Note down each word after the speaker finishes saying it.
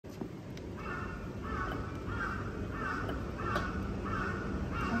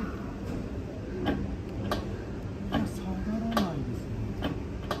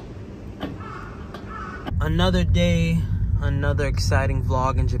Another day, another exciting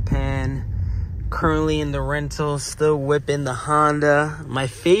vlog in Japan. Currently in the rental, still whipping the Honda, my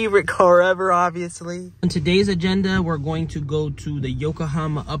favorite car ever, obviously. On today's agenda, we're going to go to the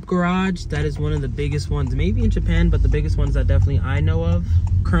Yokohama Up Garage. That is one of the biggest ones, maybe in Japan, but the biggest ones that definitely I know of.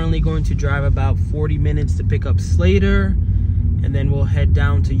 Currently going to drive about 40 minutes to pick up Slater, and then we'll head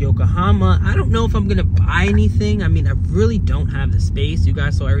down to Yokohama. I don't know if I'm gonna buy anything. I mean, I really don't have the space. You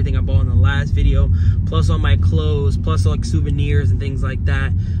guys saw everything I bought in the last video, plus all my clothes, plus like souvenirs and things like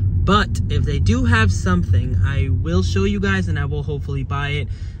that. But if they do have something, I will show you guys and I will hopefully buy it.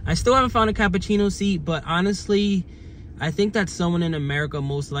 I still haven't found a cappuccino seat, but honestly, I think that someone in America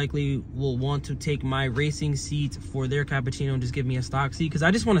most likely will want to take my racing seat for their cappuccino and just give me a stock seat, because I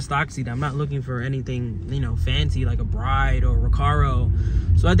just want a stock seat. I'm not looking for anything, you know, fancy like a Bride or Recaro.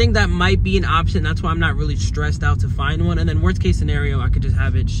 So I think that might be an option. That's why I'm not really stressed out to find one. And then worst case scenario, I could just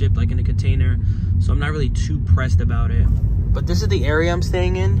have it shipped like in a container. So I'm not really too pressed about it. But this is the area I'm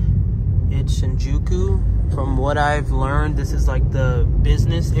staying in. It's Shinjuku. From what I've learned, this is like the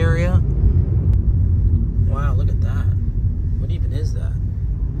business area. Wow, look at that. What even is that?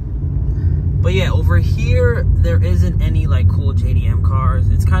 But yeah, over here, there isn't any like cool JDM cars.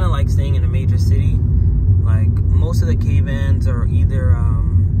 It's kind of like staying in a major city. Like most of the K-vans are either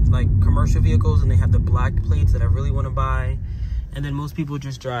like commercial vehicles and they have the black plates that I really want to buy. And then most people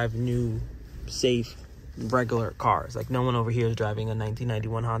just drive new, safe, regular cars. Like no one over here is driving a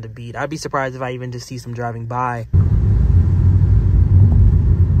 1991 Honda Beat. I'd be surprised if I even just see some driving by.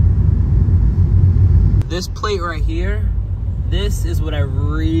 This plate right here, this is what I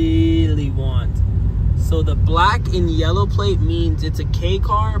really want. So the black and yellow plate means it's a K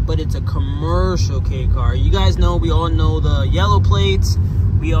car, but it's a commercial K car. You guys know, we all know the yellow plates.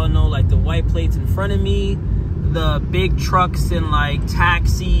 We all know like the white plates in front of me, the big trucks and like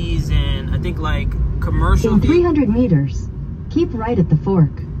taxis, and I think like commercial. In 300 meters, keep right at the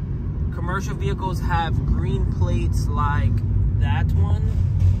fork. Commercial vehicles have green plates like that one.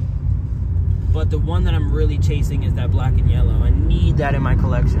 But the one that I'm really chasing is that black and yellow. I need that in my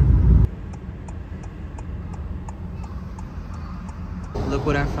collection. Look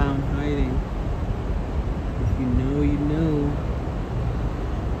what I found hiding. If you know, you know.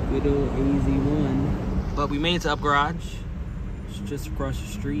 Good old AZ1. But we made it to Up Garage. It's just across the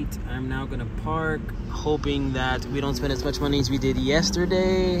street. I'm now gonna park, hoping that we don't spend as much money as we did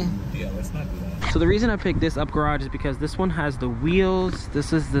yesterday. Yeah, let's not do that. So the reason I picked this Up Garage is because this one has the wheels,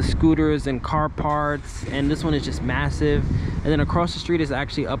 this is the scooters and car parts, and this one is just massive. And then across the street is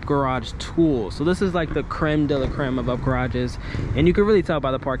actually Up Garage Tools. So this is like the creme de la creme of Up Garages, and you can really tell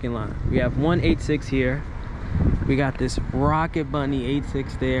by the parking lot. We have one 8.6 here. We got this Rocket Bunny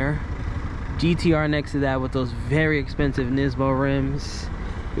 8.6 there. GTR next to that with those very expensive Nismo rims.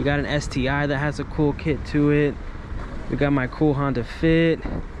 We got an STI that has a cool kit to it. We got my cool Honda Fit.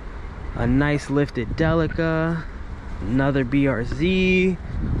 A nice lifted Delica, another BRZ.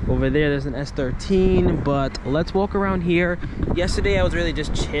 Over there there's an S13. But let's walk around here. Yesterday I was really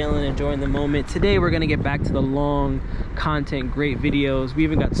just chilling, enjoying the moment. Today we're gonna get back to the long content, great videos. We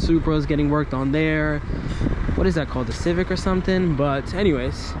even got Supras getting worked on there. What is that called, the Civic or something? But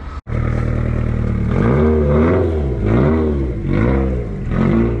anyways,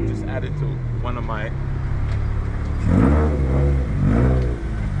 just added to one of my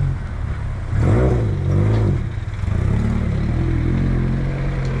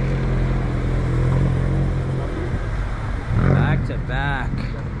back.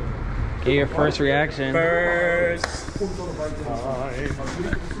 Get your first reaction.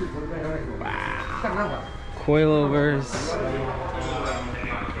 Wow. Coilovers,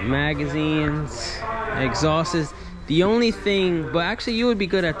 magazines, exhausts. The only thing, but actually you would be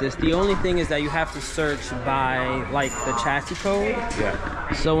good at this. The only thing is that you have to search by like the chassis code.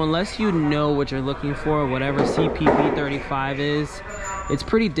 Yeah. So unless you know what you're looking for, whatever CPP35 is, it's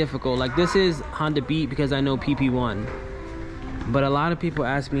pretty difficult. Like this is Honda Beat because I know PP1. But a lot of people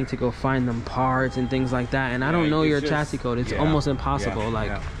ask me to go find them parts and things like that, and I don't know your chassis code. It's almost impossible.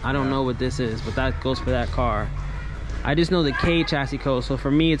 I don't know what this is, but that goes for that car. I just know the K chassis code, so for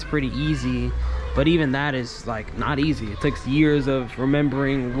me it's pretty easy. But even that is like not easy. It takes years of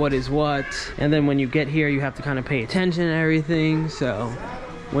remembering what is what, and then when you get here you have to kind of pay attention to everything. So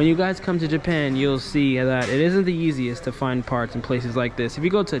when you guys come to Japan, you'll see that it isn't the easiest to find parts in places like this. If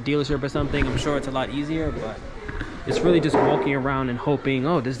you go to a dealership or something, I'm sure it's a lot easier, but it's really just walking around and hoping,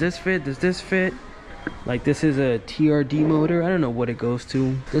 oh, does this fit? Does this fit? Like this is a TRD motor. I don't know what it goes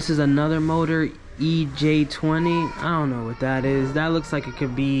to. This is another motor, EJ20. I don't know what that is. That looks like it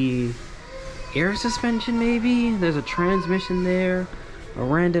could be air suspension maybe. There's a transmission there, a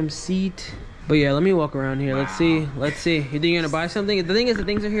random seat. But yeah, let me walk around here. Let's see. Let's see. You think you're gonna buy something? The thing is, the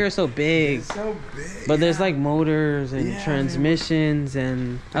things are here are so big. It's so big. But there's like motors and transmissions,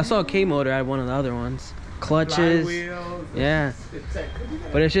 and I saw a K motor at one of the other ones. Clutches. Flywheels. Yeah.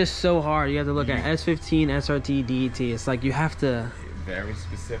 But it's just so hard. You have to look at S15, SRT, DET. It's like you have to. Very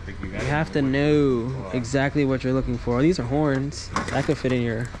specific. You have to know exactly what you're looking for. These are horns. That could fit in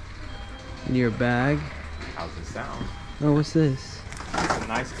your bag. How's it sound? Oh, what's this? It's a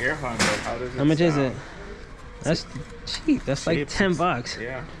nice air horn, but how does it How much sound? is it? That's cheap. That's like 10 bucks.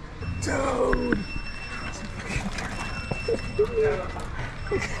 Yeah. Dude.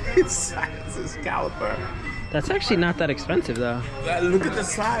 It's this caliper. That's actually not that expensive though. Look at the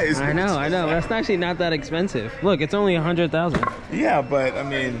size. I know. That's actually not that expensive. Look, it's only 100,000. Yeah, but I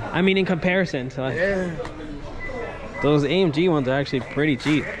mean in comparison to like yeah. those AMG ones are actually pretty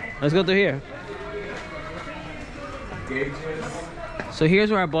cheap. Let's go through here. Gauges. So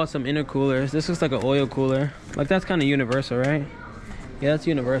here's where I bought some intercoolers. This looks like an oil cooler. Like that's kind of universal, right? Yeah, that's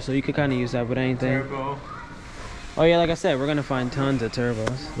universal. You could kind of use that with anything. Turbo. Oh yeah, like I said, we're gonna find tons of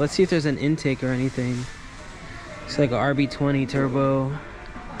turbos. Let's see if there's an intake or anything. It's like a RB20 turbo.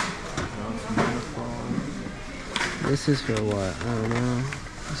 This is for what? I don't know.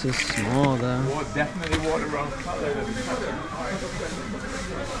 This is small though. Well, definitely water around color.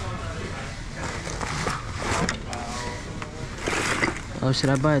 Oh,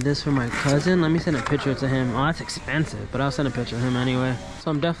 should I buy this for my cousin? Let me send a picture to him. Oh, that's expensive, but I'll send a picture of him anyway. So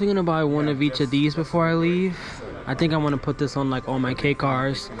I'm definitely gonna buy one of each of these before I leave. I think I want to put this on like all my K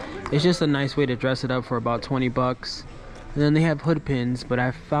cars. It's just a nice way to dress it up for about 20 bucks. And then they have hood pins, but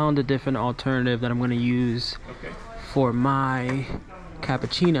I found a different alternative that I'm gonna use for my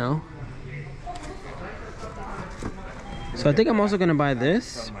cappuccino. So I think I'm also gonna buy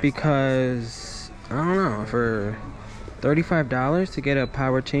this because I don't know, for $35 to get a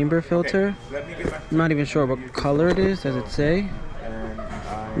power chamber filter. I'm not even sure what color it is. Does it say?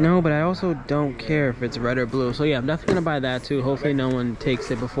 No, but I also don't care if it's red or blue. So yeah, I'm definitely gonna buy that too. Hopefully no one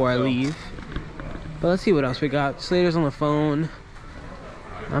takes it before I leave. But let's see what else we got. Slater's on the phone.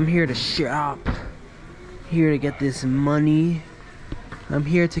 I'm here to shop. Here to get this money. I'm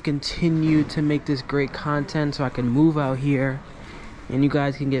here to continue to make this great content so I can move out here. And you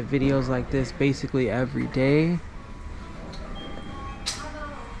guys can get videos like this basically every day.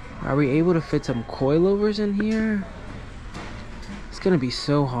 Are we able to fit some coilovers in here? It's gonna be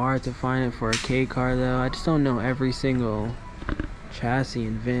so hard to find it for a K car though. I just don't know every single chassis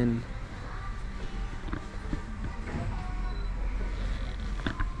and VIN.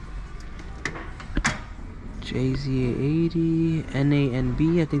 JZ80,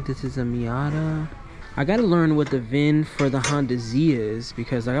 NANB, I think this is a Miata. I gotta learn what the VIN for the Honda Z is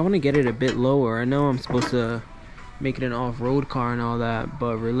because I want to get it a bit lower. I know I'm supposed to make it an off-road car and all that,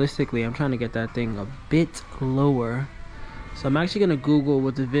 but realistically I'm trying to get that thing a bit lower. So I'm actually gonna Google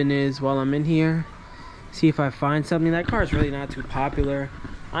what the VIN is while I'm in here, see if I find something. That car is really not too popular.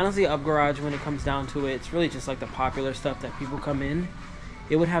 Honestly, Up Garage, when it comes down to it, it's really just like the popular stuff that people come in.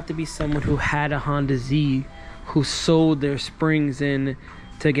 It would have to be someone who had a Honda Z who sold their springs in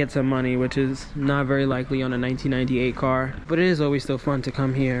to get some money, which is not very likely on a 1998 car. But it is always still fun to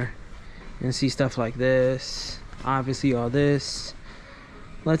come here and see stuff like this. Obviously all this.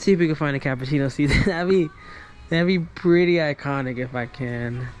 Let's see if we can find a cappuccino seat. That'd be pretty iconic if I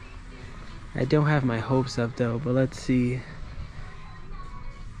can. I don't have my hopes up though, but let's see.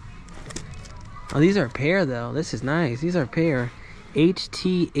 Oh, these are a pair though. This is nice. These are a pair.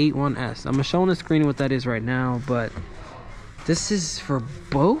 HT81S. I'm showing the screen what that is right now, but this is for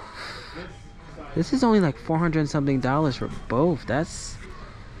both. This is only like $400 and something for both. That's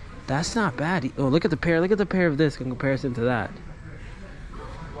not bad. Oh, look at the pair. Look at the pair of this in comparison to that.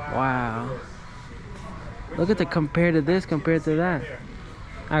 Wow. Look at the compared to this compared to that.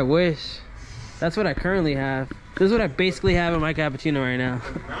 I wish. That's what I currently have. This is what I basically have in my cappuccino right now.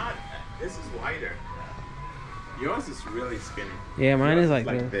 This is wider. Yours is really skinny. Yeah, mine Yours is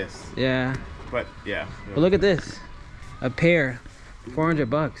like this. Yeah. But yeah. But look at this. A pair.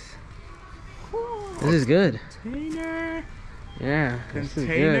 $400. This is good. Container. Yeah. This is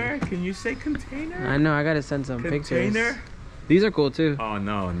Container? good. Can you say container? I know, I gotta send some Container? pictures. These are cool too. Oh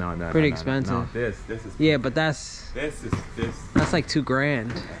no. Pretty expensive. No. This is. Yeah, but that's This. like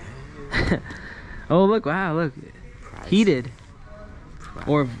 $2,000. Oh look! Wow, look. Price. Heated.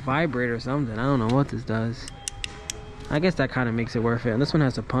 Or vibrate or something. I don't know what this does. I guess that kind of makes it worth it. And this one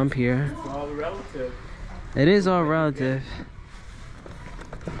has a pump here. It's all relative. It is all relative.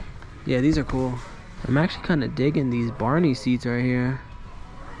 Yeah, these are cool. I'm actually kind of digging these Barney seats right here.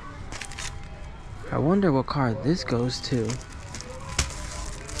 I wonder what car this goes to.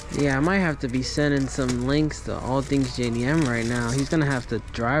 Yeah, I might have to be sending some links to All Things JDM right now. He's gonna have to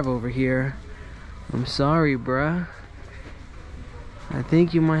drive over here. I'm sorry, bruh. I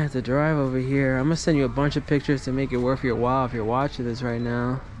think you might have to drive over here. I'm gonna send you a bunch of pictures to make it worth your while if you're watching this right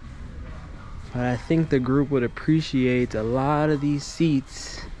now. But I think the group would appreciate a lot of these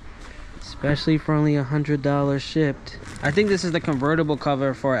seats, especially for only $100 shipped. I think this is the convertible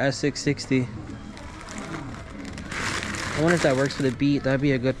cover for S660. I wonder if that works for the Beat. That'd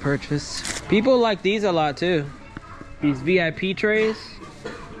be a good purchase. People like these a lot too. These VIP trays.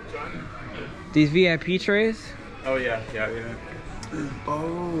 These VIP trays. Oh yeah.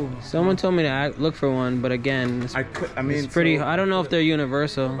 Oh. Someone told me to look for one, but again, it's pretty. I don't know if they're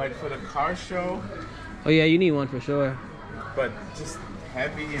universal. Like for the car show. Oh yeah, you need one for sure. But just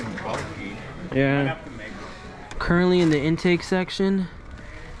heavy and bulky. Yeah. Might have to make it. Currently in the intake section,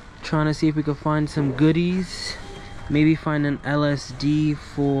 trying to see if we could find some goodies. Maybe find an LSD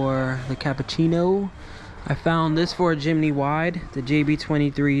for the cappuccino. I found this for a Jimny wide, the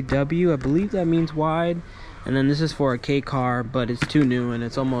JB23W. I believe that means wide. And then this is for a K car, but it's too new and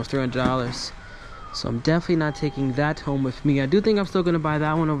it's almost $300. So I'm definitely not taking that home with me. I do think I'm still gonna buy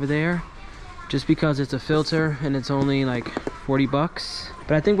that one over there, just because it's a filter and it's only like 40 bucks.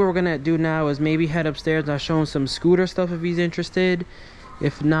 But I think what we're gonna do now is maybe head upstairs. I'll show him some scooter stuff if he's interested.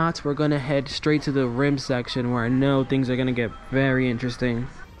 If not, we're gonna head straight to the rim section where I know things are gonna get very interesting.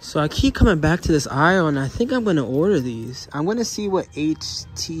 So I keep coming back to this aisle and I think I'm gonna order these. I'm gonna see what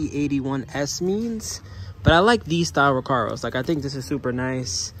HT81S means. But I like these style Recaros. Like, I think this is super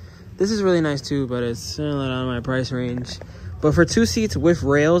nice. This is really nice too, but it's a lot out of my price range. But for 2 seats with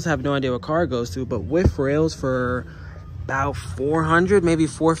rails, I have no idea what car it goes to, but with rails for about 400, maybe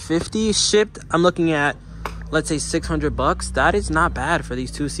 450 shipped, I'm looking at, let's say 600 bucks. That is not bad for these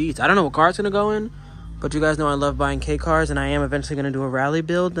 2 seats. I don't know what car it's gonna go in, but you guys know I love buying K cars, and I am eventually gonna do a rally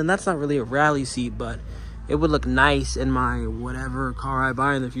build. And that's not really a rally seat, but it would look nice in my whatever car I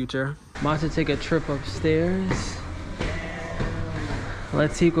buy in the future. I'm about to take a trip upstairs.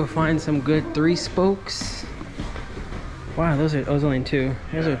 Let's see if we'll find some good 3 spokes. Wow, those are only 2.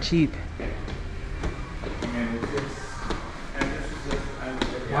 Those are cheap.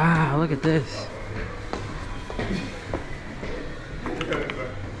 Wow, look at this. This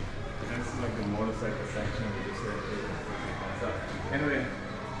is like the motorcycle section. Anyway.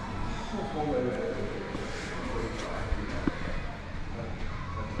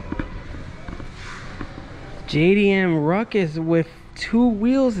 JDM Ruckus with 2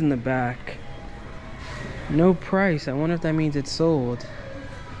 wheels in the back. No price. I wonder if that means it's sold.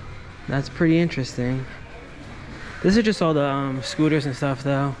 That's pretty interesting. This is just all the scooters and stuff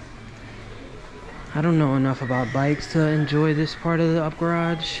though. I don't know enough about bikes to enjoy this part of the up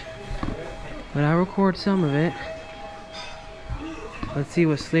garage, but I'll record some of it. Let's see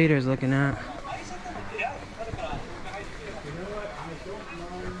what Slater's looking at.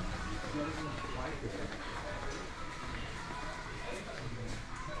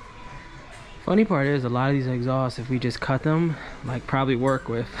 Funny part is, a lot of these exhausts, if we just cut them, like probably work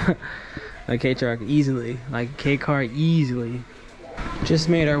with a K-Truck easily, like K-Car easily. Just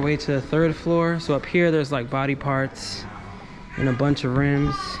made our way to the 3rd floor. So up here there's like body parts and a bunch of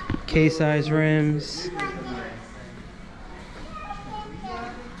rims, K-size rims.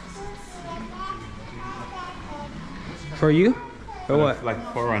 For you? For what? Like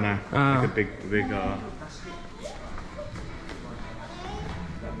 4Runner. Like a big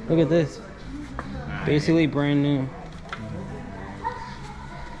Look at this. Basically brand new.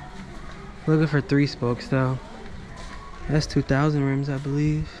 Looking for 3 spokes though. That's 2000 rims, I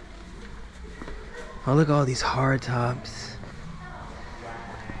believe. Oh, look at all these hard tops.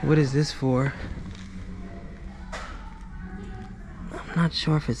 What is this for? I'm not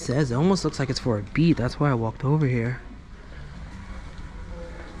sure if it says. It almost looks like it's for a Beat. That's why I walked over here.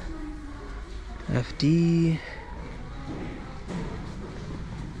 FD.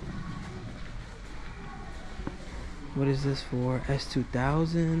 What is this for?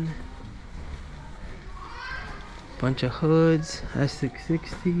 S2000. Bunch of hoods.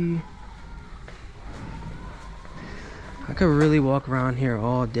 S660. I could really walk around here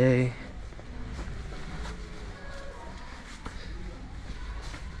all day.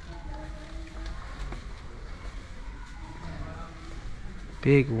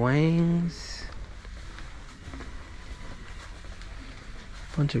 Big wangs.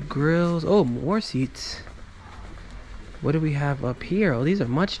 Bunch of grills. Oh, more seats. What do we have up here? Oh, these are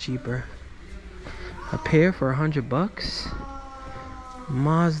much cheaper. A pair for 100 bucks.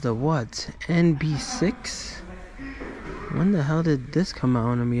 Mazda what? NB6? When the hell did this come out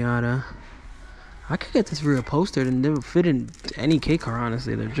on a Miata? I could get this reupholstered and they would fit in any K car,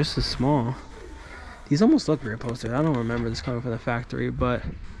 honestly. They're just as small. These almost look reupholstered. I don't remember this coming from the factory, but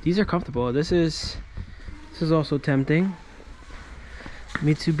these are comfortable. This is also tempting.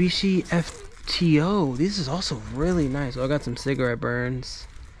 Mitsubishi FTO. This is also really nice. Oh, I got some cigarette burns.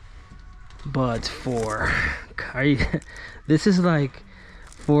 But for this is like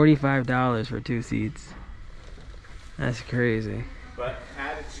 $45 for 2 seats. That's crazy. But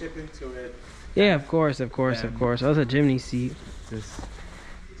added shipping to it. Yeah, of course. That was a chimney seat. The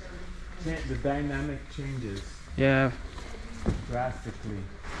dynamic changes. Yeah. Drastically.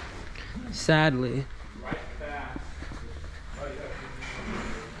 Sadly. Right fast. Oh,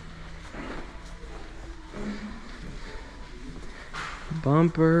 yeah.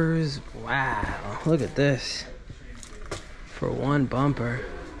 Bumpers. Wow. Look at this. For one bumper.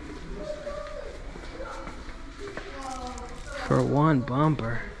 For one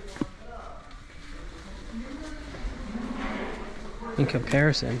bumper. In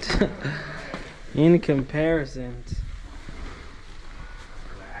comparison. In comparison.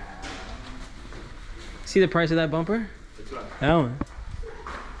 See the price of that bumper? That one.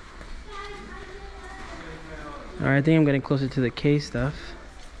 Alright, I think I'm getting closer to the K stuff.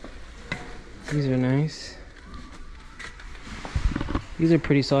 These are nice. These are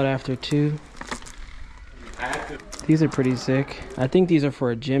pretty sought after too. These are pretty sick. I think these are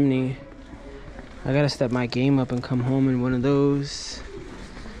for a Jimny. I gotta step my game up and come home in one of those.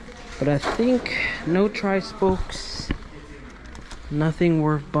 But I think no tri-spokes. Nothing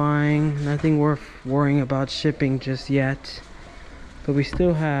worth buying. Nothing worth worrying about shipping just yet. But we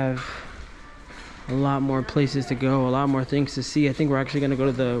still have a lot more places to go. A lot more things to see. I think we're actually gonna go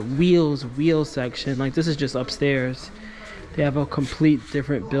to the wheel section. Like, this is just upstairs. They have a complete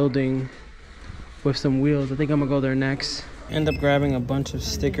different building with some wheels. I think I'm gonna go there next. End up grabbing a bunch of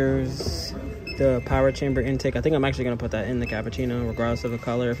stickers. The power chamber intake, I think I'm actually gonna put that in the cappuccino regardless of the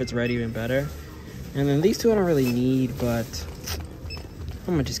color. If it's red, even better. And then these two I don't really need, but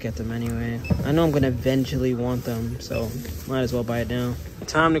I'm gonna just get them anyway. I know I'm gonna eventually want them, so might as well buy it now.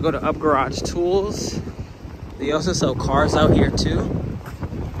 Time to go to Up Garage Tools. They also sell cars out here too.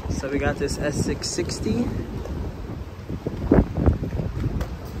 So we got this S660.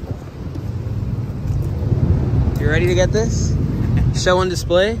 You ready to get this? Show on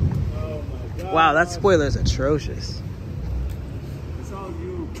display? Wow, that spoiler is atrocious. It's all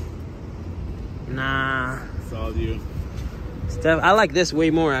you. Nah. It's all you. I like this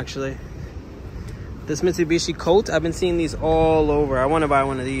way more, actually. This Mitsubishi Colt, I've been seeing these all over. I want to buy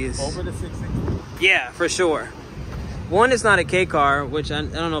one of these. Over the 660? Yeah, for sure. One is not a K car, which I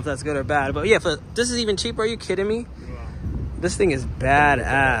don't know if that's good or bad. But yeah, this is even cheaper. Are you kidding me? Wow. This thing is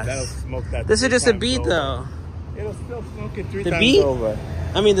badass. That'll smoke that. This is just a beat, though. It'll still smoke it 3 the times beat? over.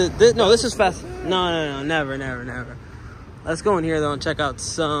 I mean, no, this is fast. No, never. Let's go in here, though, and check out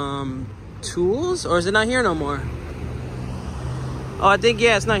some tools. Or is it not here no more? Oh, I think,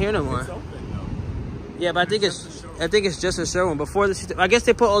 yeah, it's not here no more. It's open, though. Yeah, but I think it's just a showroom. Before this, I guess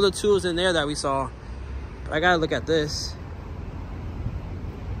they put all the tools in there that we saw. But I gotta look at this.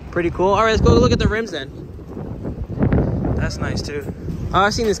 Pretty cool. All right, let's go look at the rims then. That's nice too. Oh,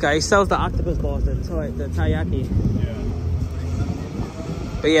 I've seen this guy. He sells the octopus balls, the taiyaki. Yeah.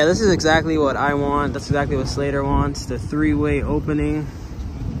 But yeah, this is exactly what I want. That's exactly what Slater wants. The 3-way opening.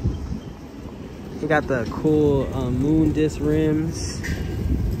 He got the cool moon disc rims.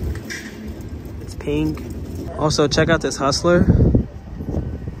 It's pink. Also, check out this Hustler.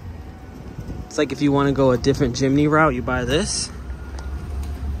 It's like if you want to go a different Jimny route, you buy this.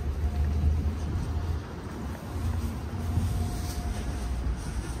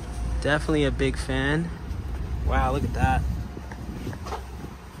 Definitely a big fan. Wow, look at that.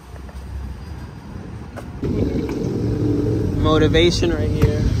 Motivation right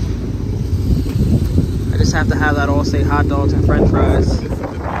here. I just have to have that all say hot dogs and french fries.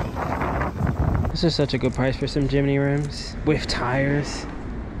 This is such a good price for some Jimny rims with tires.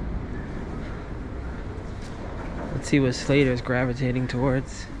 Let's see what Slater's gravitating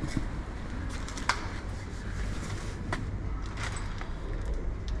towards.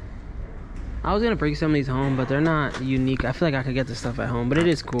 I was gonna bring some of these home, but they're not unique. I feel like I could get this stuff at home, but it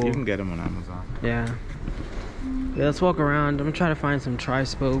is cool. You can get them on Amazon. Yeah, let's walk around. I'm gonna try to find some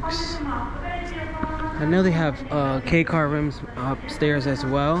tri-spokes. I know they have K car rims upstairs as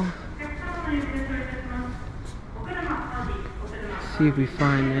well. See if we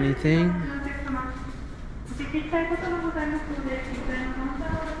find anything.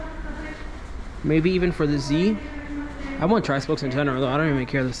 Maybe even for the Z. I want tri-spokes in general though. I don't even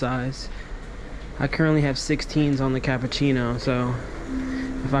care the size. I currently have 16s on the cappuccino, so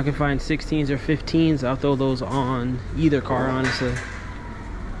If I can find 16s or 15s, I'll throw those on either car, honestly.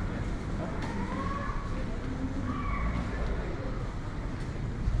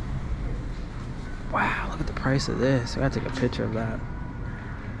 Wow, look at the price of this. I gotta take a picture of that.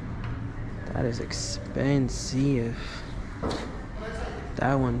 That is expensive.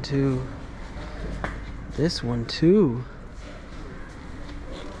 That one too. This one too.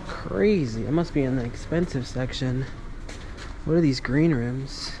 Crazy. I must be in the expensive section. What are these green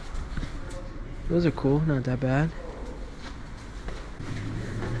rims? Those are cool, not that bad.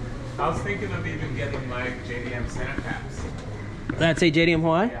 I was thinking of even getting like JDM center caps. That'd say JDM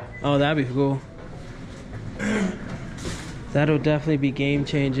Hawaii? Yeah. Oh, that'd be cool. That'll definitely be game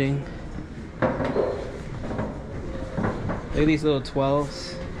changing. Look at these little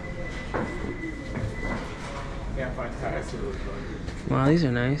 12s. Can't find tires to those. Wow, these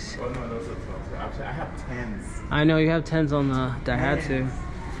are nice. Oh no, those are 12s. Actually, I have 10s. I know you have 10s on the Daihatsu.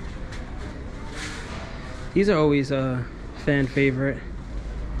 These are always a fan favorite.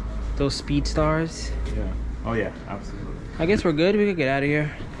 Those Speed Stars. Yeah. Oh yeah, absolutely. I guess we're good. We could get out of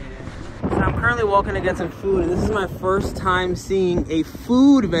here. So I'm currently walking to get some food, and this is my first time seeing a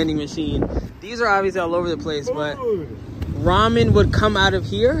food vending machine. These are obviously all over the place, but ramen would come out of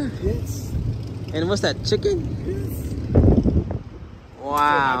here. Yes. And what's that? Chicken? Yes.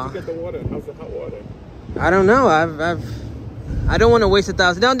 Wow. How'd you get the water? How's the hot water? I don't know. I don't want to waste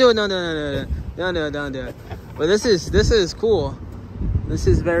 $1,000. Don't do it. No. Don't do it. But this is cool. This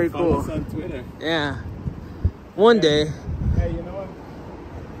is very cool. Follow us on Twitter. Yeah. One day. Hey, you know what?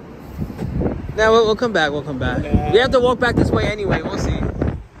 Now we'll come back. We'll come back. We have to walk back this way anyway. We'll see.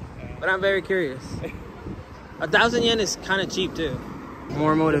 But I'm very curious. 1,000 yen is kind of cheap too.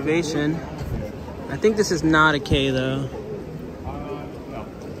 More motivation. I think this is not a K though. No.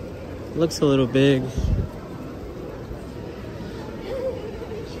 Looks a little big.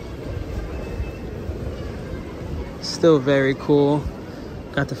 Still very cool.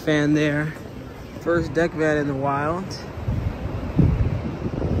 Got the fan there. First deck van in the wild.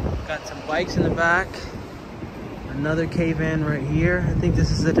 Got some bikes in the back. Another K van right here. I think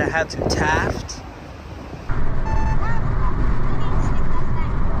this is a Daihatsu Taft.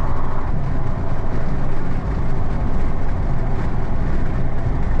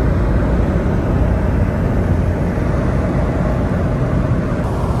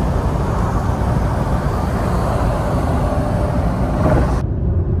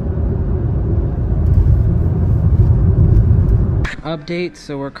 Update,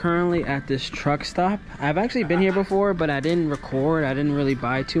 so we're currently at this truck stop. I've actually been here before, but I didn't record. I didn't really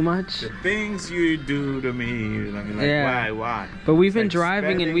buy too much. The things you do to me, I mean, like, yeah. why? But we've It's been like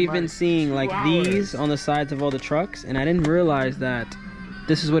driving and we've been seeing like 2 hours. these on the sides of all the trucks, and I didn't realize that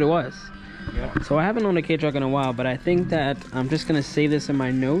this is what it was. Yeah. So I haven't owned a K truck in a while, but I think that I'm just gonna save this in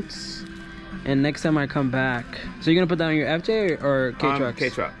my notes, and next time I come back. So you're gonna put that on your FJ or K trucks? K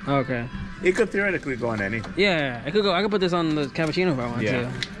truck. Okay. It could theoretically go on anything. Yeah, I could put this on the cappuccino if I want to.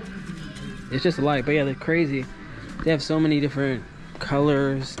 It's just light, but yeah, they're crazy. They have so many different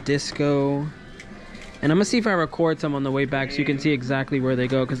colors, disco. And I'm gonna see if I record some on the way back so you can see exactly where they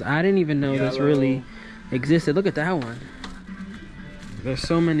go, because I didn't even know this really existed. Look at that one. There's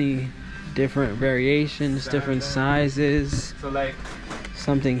so many different variations, different sizes. So like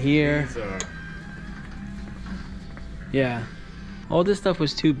Something here. Yeah. All this stuff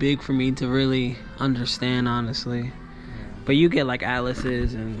was too big for me to really understand, honestly. But you get like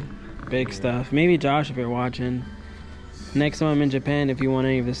Atlases and big stuff. Maybe Josh, if you're watching. Next time I'm in Japan, if you want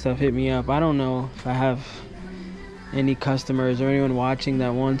any of this stuff, hit me up. I don't know if I have any customers or anyone watching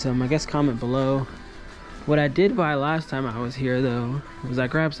that wants them. I guess comment below. What I did buy last time I was here, though, was I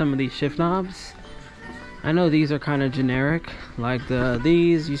grabbed some of these shift knobs. I know these are kind of generic, like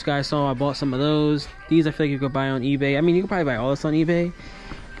these you guys saw. I bought some of those. These I feel like you could buy on eBay. I mean, you could probably buy all this on eBay,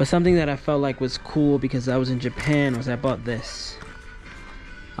 but something that I felt like was cool because I was in Japan was I bought this.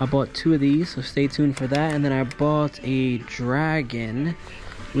 I bought 2 of these, so stay tuned for that. And then I bought a Dragon,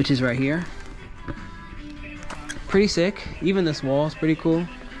 which is right here. Pretty sick. Even this wall is pretty cool.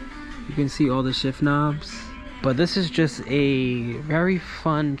 You can see all the shift knobs. But this is just a very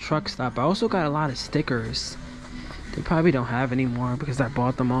fun truck stop. I also got a lot of stickers. They probably don't have anymore because I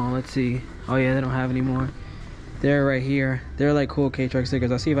bought them all. Let's see. Oh yeah, they don't have anymore. They're right here. They're like cool K-Truck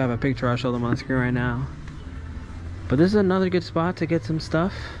stickers. I'll see if I have a picture. I'll show them on the screen right now. But this is another good spot to get some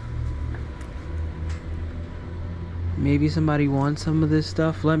stuff. Maybe somebody wants some of this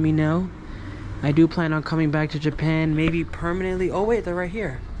stuff. Let me know. I do plan on coming back to Japan, maybe permanently. Oh wait, they're right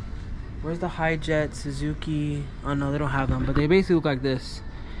here. Where's the Hi-Jet, Suzuki? Oh no, they don't have them, but they basically look like this.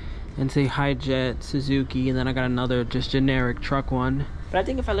 and say Hi-Jet, Suzuki, and then I got another just generic truck one. But I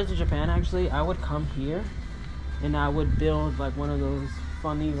think if I lived in Japan, actually, I would come here and I would build like one of those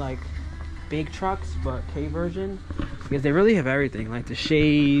funny like big trucks, but K version, because they really have everything, like the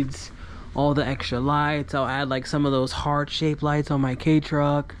shades, all the extra lights. I'll add like some of those heart-shaped lights on my K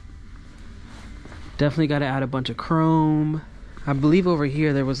truck. Definitely got to add a bunch of chrome. I believe over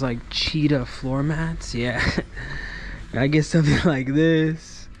here there was like cheetah floor mats. Yeah. I get something like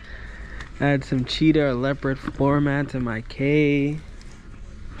this. Add some cheetah or leopard floor mats in my K.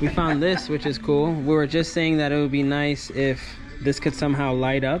 We found this, which is cool. We were just saying that it would be nice if this could somehow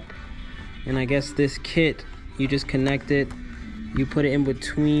light up. And I guess this kit, you just connect it. You put it in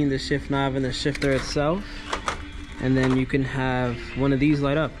between the shift knob and the shifter itself. And then you can have one of these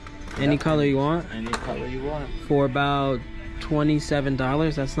light up. Any color you want. Any color you want. For about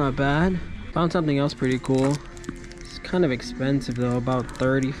 $27. That's not bad. Found something else pretty cool. It's kind of expensive though, about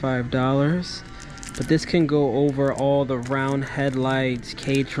 $35. But this can go over all the round headlights,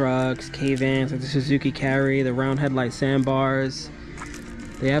 K-trucks, K-vans, like the Suzuki Carry, the round headlight sandbars.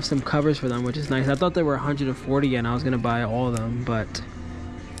 They have some covers for them, which is nice. I thought they were $140 and I was gonna buy all of them, but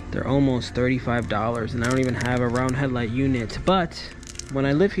they're almost $35 and I don't even have a round headlight unit. But when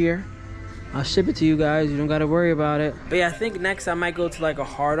I live here, I'll ship it to you guys. You don't gotta worry about it. But yeah, I think next I might go to like a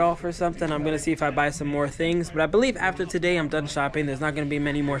hard off or something. I'm gonna see if I buy some more things. But I believe after today I'm done shopping. There's not gonna be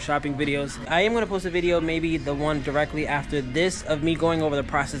many more shopping videos. I am gonna post a video, maybe the one directly after this, of me going over the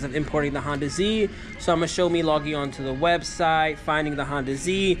process of importing the Honda Z. So I'm gonna show me logging onto the website, finding the Honda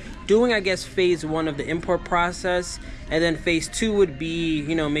Z, doing I guess phase 1 of the import process. And then phase 2 would be,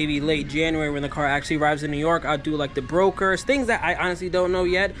 you know, maybe late January when the car actually arrives in New York. I'll do like the brokers, things that I honestly don't know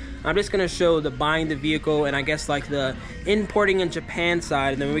yet. I'm just gonna show the buying the vehicle and I guess like the importing in Japan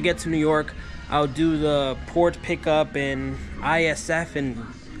side. And then when we get to New York, I'll do the port pickup and ISF and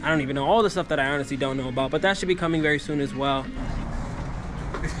I don't even know, all the stuff that I honestly don't know about. But that should be coming very soon as well.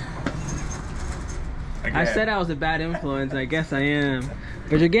 I said I was a bad influence. I guess I am.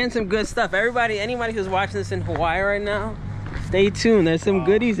 But you're getting some good stuff. Anybody who's watching this in Hawaii right now, stay tuned. There's some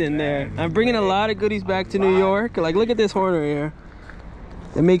goodies in there. I'm bringing a lot of goodies back to New York. Like, look at this horn right here.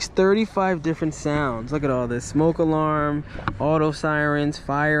 It makes 35 different sounds. Look at all this. Smoke alarm, auto sirens,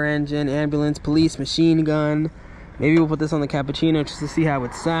 fire engine, ambulance, police, machine gun. Maybe we'll put this on the Cappuccino just to see how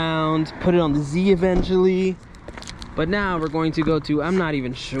it sounds. Put it on the Z eventually. But now we're going to go to, I'm not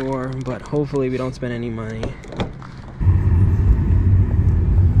even sure, but hopefully we don't spend any money.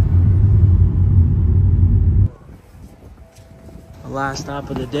 Last stop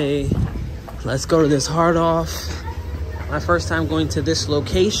of the day. Let's go to this hard off. My first time going to this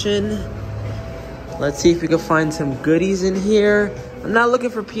location. Let's see if we can find some goodies in here. I'm not looking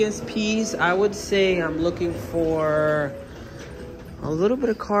for PSPs. I would say I'm looking for a little bit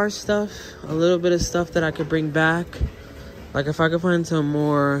of car stuff, a little bit of stuff that I could bring back. Like if I could find some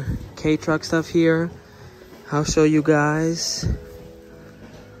more K-truck stuff here, I'll show you guys.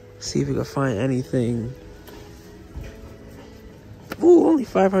 See if we can find anything. Ooh, only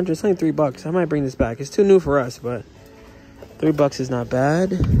 500, it's only $3. I might bring this back. It's too new for us, but $3 is not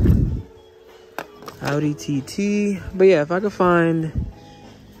bad. Audi TT. But yeah, if I could find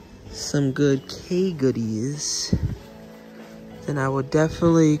some good K goodies, then I would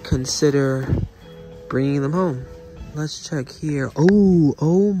definitely consider bringing them home. Let's check here.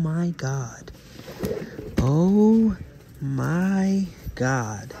 Oh my God. Oh my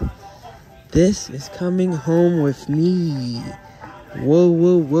God. This is coming home with me. Whoa,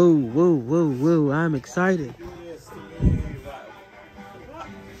 whoa, whoa, whoa, whoa, whoa. I'm excited.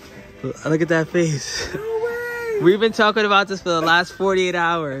 Look at that face. No way. We've been talking about this for the last 48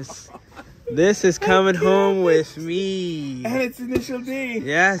 hours. This is coming home with me. And it's Initial D.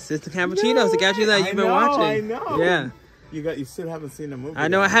 Yes, it's the Cappuccino. It's the Cappuccino that you've been watching. I know. Yeah. You still haven't seen the movie. I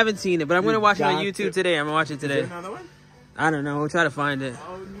know, I haven't seen it, but I'm going to watch it on YouTube to. today. I'm going to watch it today. Is there another one? I don't know. We'll try to find it.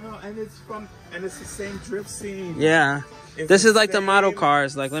 Oh no, and it's the same drift scene. Yeah. It's This is like the same- model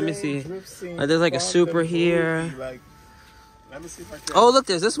cars. Like, let me see. Like, there's like a from Super the here. movie, like, let me see if I can. Oh, look,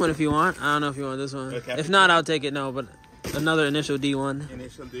 there's this one if you want. I don't know if you want this one. Okay. If not, I'll take it. No, but another Initial D one.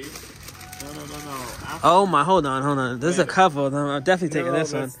 Initial D. No. Oh my, hold on. There's a couple of them. I'm definitely taking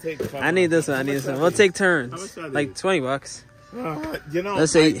this one. I need this one. We'll take turns. How much are Like these? $20. You know.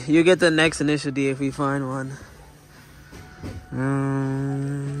 Let's say you get the next Initial D if we find one.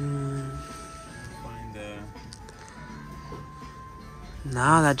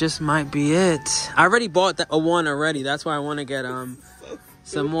 No, that just might be it. I already bought a one already. That's why I want to get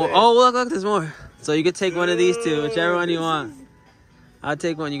some more. Oh, look, there's more. So you could take one of these two, whichever one you want. I'll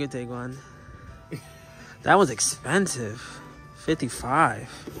take one. You can take one. That one's expensive. $55.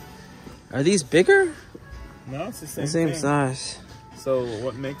 Are these bigger? No, it's the same, The same thing. size. So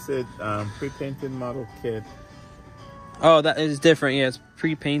what makes it pre-painted model kit? Oh, that is different. Yeah, it's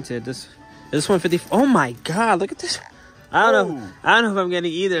pre-painted. This 150. Oh my God! Look at this. I don't know. I don't know if I'm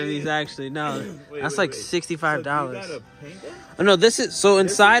getting either of these actually. No, that's like $65. So you gotta paint it? Oh no, this is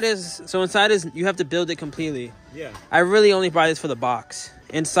inside is you have to build it completely. Yeah. I really only buy this for the box.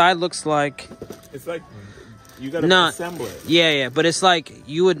 Inside looks like it's like you gotta assemble it. Yeah, but it's like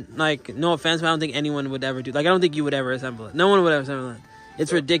you would like. No offense, but I don't think anyone would ever do. Like I don't think you would ever assemble it. No one would ever assemble it.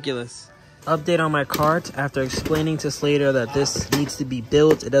 It's ridiculous. Update on my cart after explaining to Slater that this needs to be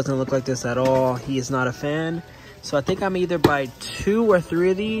built. It doesn't look like this at all. He is not a fan. So I think I'm either buy 2 or 3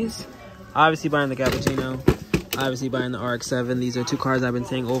 of these. Obviously buying the Cappuccino. Obviously buying the RX-7. These are 2 cars I've been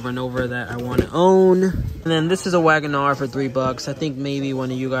saying over and over that I want to own. And then this is a Wagon-R for $3. I think maybe one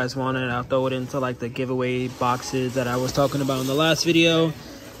of you guys want it. I'll throw it into like the giveaway boxes that I was talking about in the last video.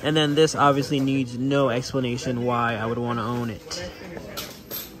 And then this obviously needs no explanation why I would want to own it.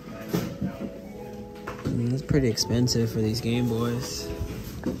 It's pretty expensive for these Game Boys.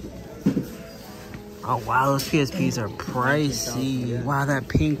 Oh wow, those PSPs are pricey. Wow, that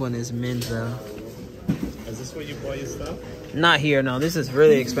pink one is mint though. Is this where you buy your stuff? Not here, no. This is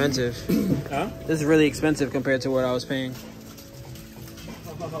really expensive. Huh? This is really expensive compared to what I was paying.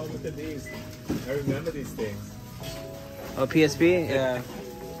 Oh, look at these. I remember these things. Oh, PSP? Yeah.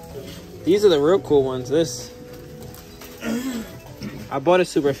 These are the real cool ones. This. I bought a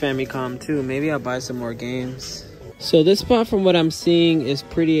Super Famicom too. Maybe I'll buy some more games. So this spot, from what I'm seeing, is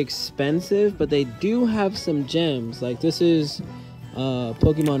pretty expensive, but they do have some gems. Like this is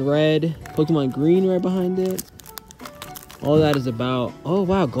Pokemon Red, Pokemon Green right behind it. All that is about, oh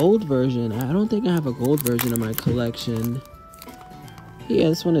wow, gold version. I don't think I have a gold version of my collection. Yeah,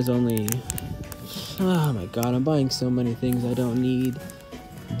 this one is only, oh my God, I'm buying so many things I don't need.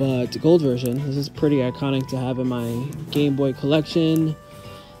 But gold version, this is pretty iconic to have in my Game Boy collection.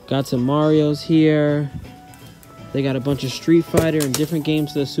 Got some Marios here. They got a bunch of Street Fighter and different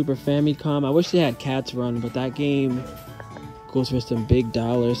games to the Super Famicom. I wish they had Cats Run, but that game goes for some big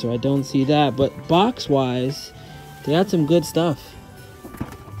dollars, so I don't see that. But box-wise, they had some good stuff.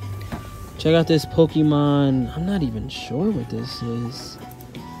 Check out this Pokemon. I'm not even sure what this is.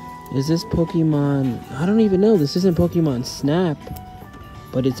 Is this Pokemon? I don't even know. This isn't Pokemon Snap,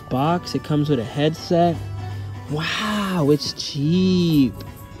 but it's box. It comes with a headset. Wow, it's cheap.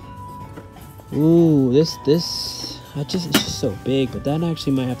 Ooh, it's just so big, but that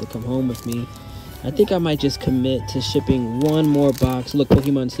actually might have to come home with me. I think I might just commit to shipping one more box. Look,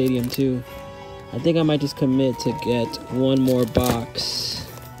 Pokemon Stadium too. I think I might just commit to get one more box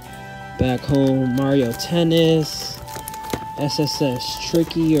back home. Mario Tennis, SSS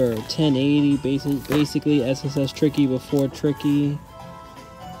Tricky or 1080, basically SSS Tricky before Tricky.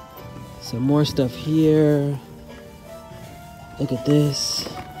 Some more stuff here. Look at this.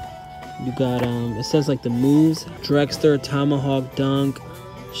 You got, it says like the moves. Drexler, Tomahawk Dunk,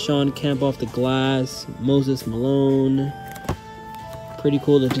 Sean Kemp off the glass, Moses Malone. Pretty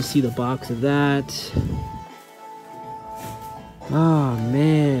cool to just see the box of that. Oh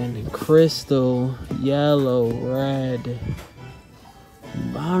man, crystal, yellow, red.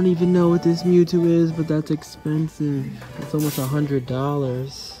 I don't even know what this Mewtwo is, but that's expensive. It's almost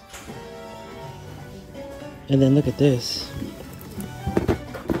 $100. And then look at this.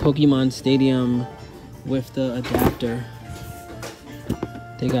 Pokemon Stadium with the adapter.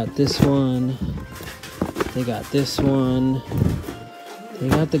 They got this one. They got this one. They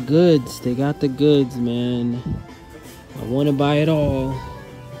got the goods. They got the goods, man. I want to buy it all,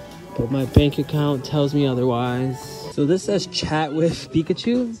 but my bank account tells me otherwise. So this says chat with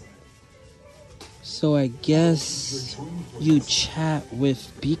Pikachu. So I guess you chat with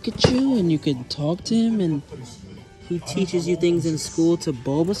Pikachu and you can talk to him and he teaches you things in school to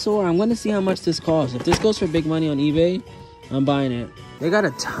Bulbasaur. I'm going to see how much this costs. If this goes for big money on eBay, I'm buying it. They got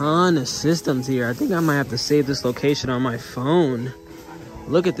a ton of systems here. I think I might have to save this location on my phone.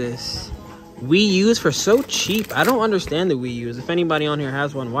 Look at this. Wii U's for so cheap. I don't understand the Wii U's. If anybody on here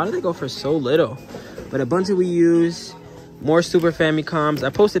has one, why do they go for so little? But a bunch of Wii U's, more Super Famicoms. I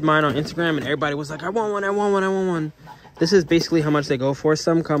posted mine on Instagram and everybody was like, I want one, I want one, I want one. This is basically how much they go for.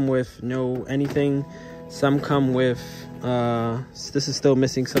 Some come with no anything. Some come with, this is still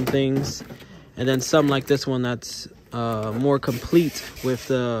missing some things. And then some like this one that's more complete with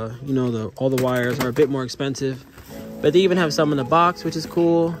the, you know, all the wires are a bit more expensive. But they even have some in the box, which is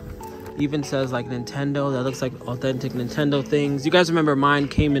cool. Even says like Nintendo. That looks like authentic Nintendo things. You guys remember mine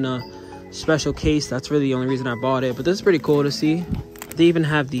came in a special case. That's really the only reason I bought it. But this is pretty cool to see. They even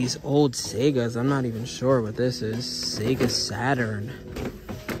have these old Segas. I'm not even sure what this is. Sega Saturn.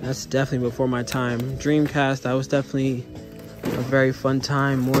 That's definitely before my time. Dreamcast, that was definitely a very fun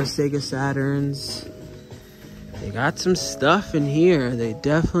time. More Sega Saturns. They got some stuff in here. They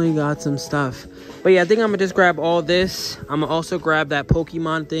definitely got some stuff. But yeah, I think I'm gonna just grab all this. I'm gonna also grab that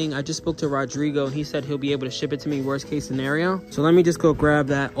Pokemon thing. I just spoke to Rodrigo and he said he'll be able to ship it to me worst case scenario. So let me just go grab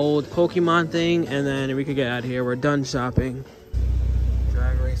that old Pokemon thing and then we could get out of here. We're done shopping.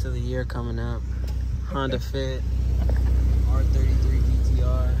 Drag race of the year coming up. Honda Fit. R33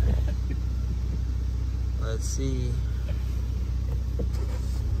 GTR. Let's see.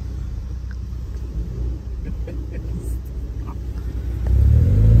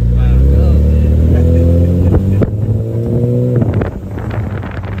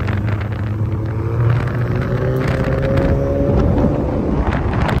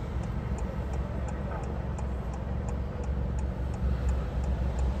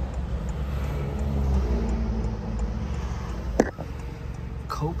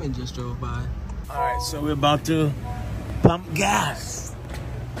 Copen just drove by. Alright, so we're about to pump gas.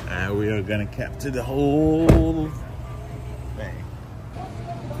 And we are gonna capture the whole thing.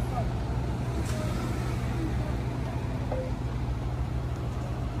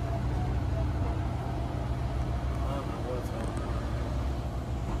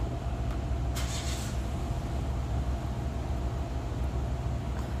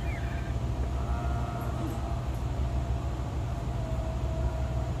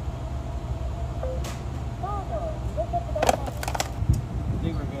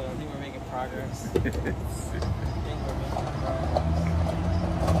 Progress.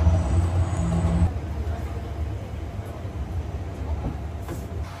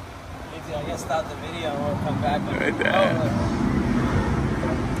 I guess stop the video and we'll come back. Right there.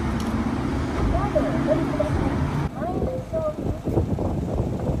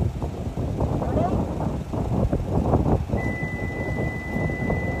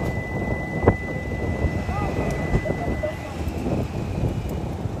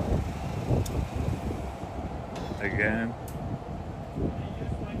 Again.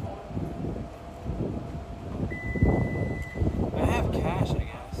 I have cash, I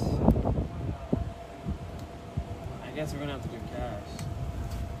guess. I guess we're gonna have to do cash.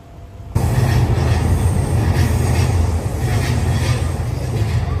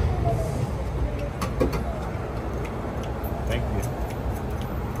 Thank you.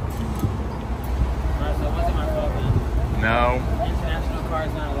 Alright, so it wasn't my fault then. No. International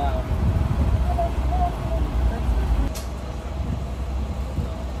cars not allowed.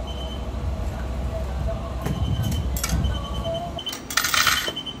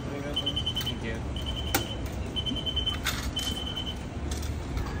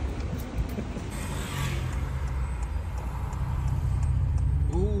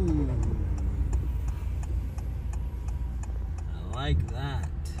 Like that.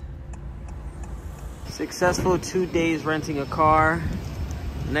 Successful 2 days renting a car.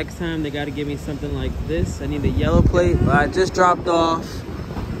 Next time they got to give me something like this. I need a yellow plate, but I just dropped off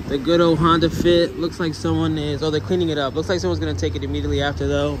the good old Honda Fit. Looks like someone is, oh, they're cleaning it up. Looks like someone's gonna take it immediately after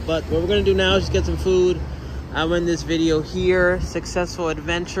though. But what we're gonna do now is just get some food. I'll end this video here. Successful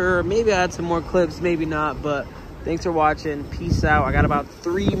adventure. Maybe I had some more clips, maybe not, but thanks for watching. Peace out. I got about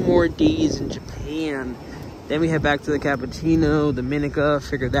 3 more days in Japan. Then we head back to the Cappuccino, the Minica,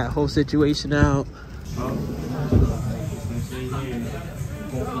 figure that whole situation out.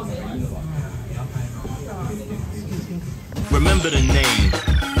 Remember the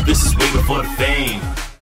name. This is way before the fame.